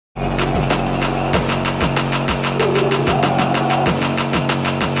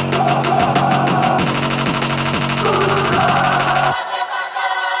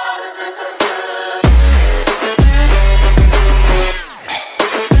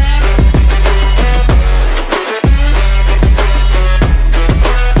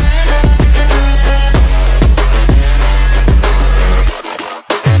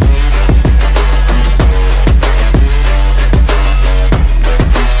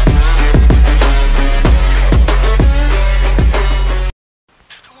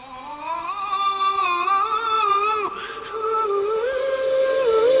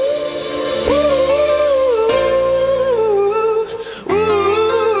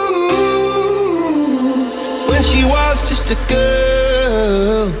When she was just a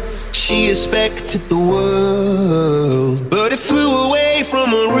girl, she expected the world, but it flew away from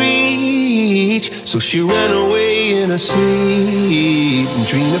her reach. So she ran away in her sleep and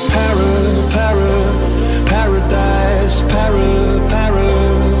dreamed of paradise, paradise, paradise.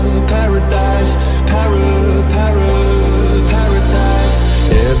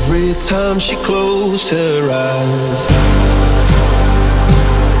 Every time she closed her eyes.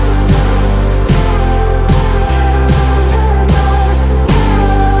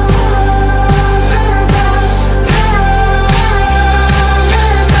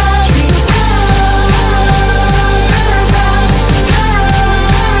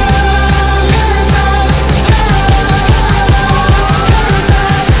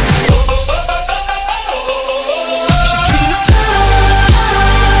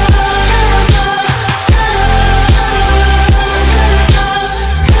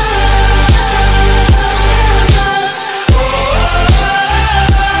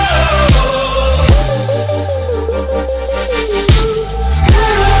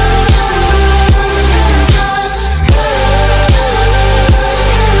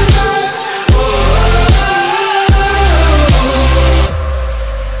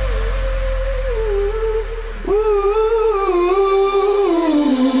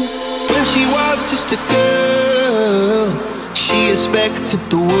 Just a girl, she expected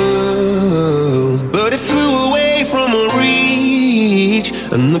the world, but it flew away from her reach,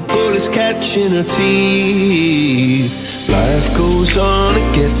 and the bullets catching her teeth. Life goes on,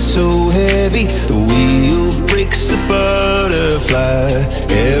 it gets so heavy, the wheel breaks the butterfly.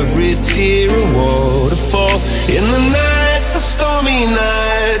 Every tear a waterfall. In the night, the stormy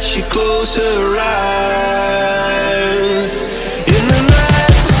night, she closed her eyes. In the night,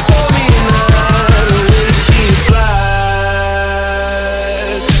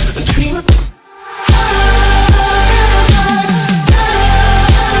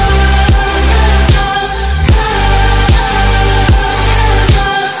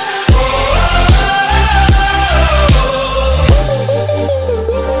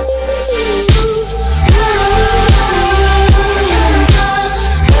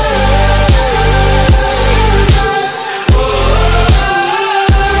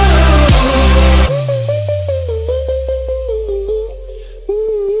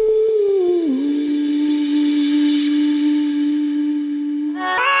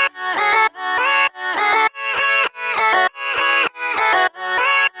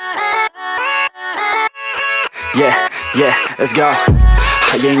 Yeah, let's go.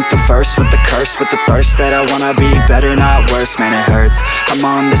 I ain't the first with the curse, with the thirst that I wanna be better, not worse, man it hurts. I'm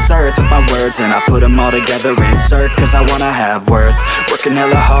on this earth with my words and I put them all together, insert, cause I wanna have worth. Working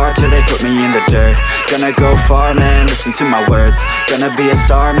hella hard till they put me in the dirt. Gonna go far, man, listen to my words. Gonna be a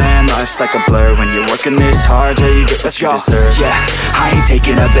star, man, life's like a blur. When you're working this hard, yeah, you get what you deserve. Yeah, I ain't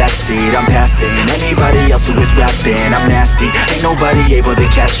taking a backseat, I'm passing anybody else who is rapping. I'm nasty, ain't nobody able to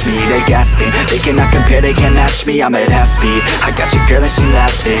catch me. They gasping, they cannot compare, they can't match me. I'm at half speed, I got your girl and she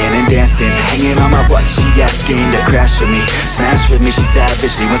laughing and dancing, hanging on my butt, she asking to crash with me, smash with me, she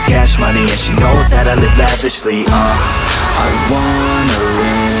savage, she wants cash money, and she knows that I live lavishly. I wanna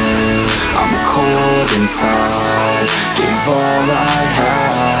live, I'm cold inside, give all I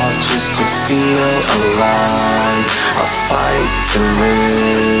have just to feel alive. I fight to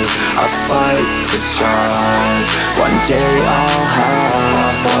live, I fight to strive, one day I'll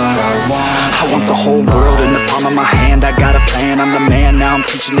have what I want. I want the whole world in the palm of my hand, I got a plan, I'm the man, now I'm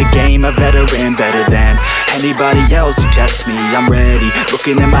teaching the game, a veteran, better than anybody else who tests me. I'm ready,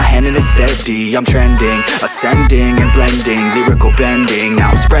 looking at my hand and it's steady. I'm trending, ascending and blending, lyrical bending. Now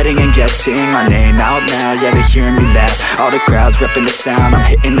I'm spreading and getting my name out now. Yeah, they hearing me laugh, all the crowds repping the sound. I'm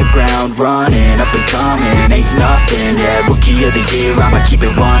hitting the ground, running, up and coming, ain't nothing. Yeah, rookie of the year, I'ma keep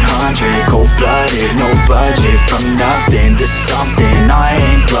it 100. Cold-blooded, no budget, from nothing to something. I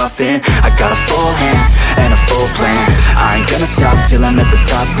ain't bluffing, I got a full hand and a full plan. I ain't gonna stop till I'm at the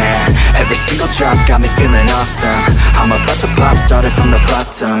top, man. Every single drop got me feeling awesome. I'm about to pop, started from the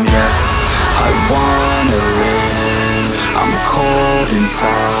bottom, yeah. I wanna live, I'm cold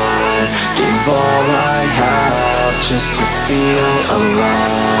inside, give all I have just to feel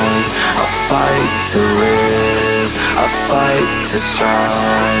alive. I fight to live, I fight to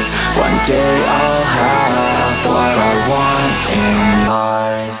strive, one day I'll have what I want in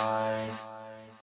life.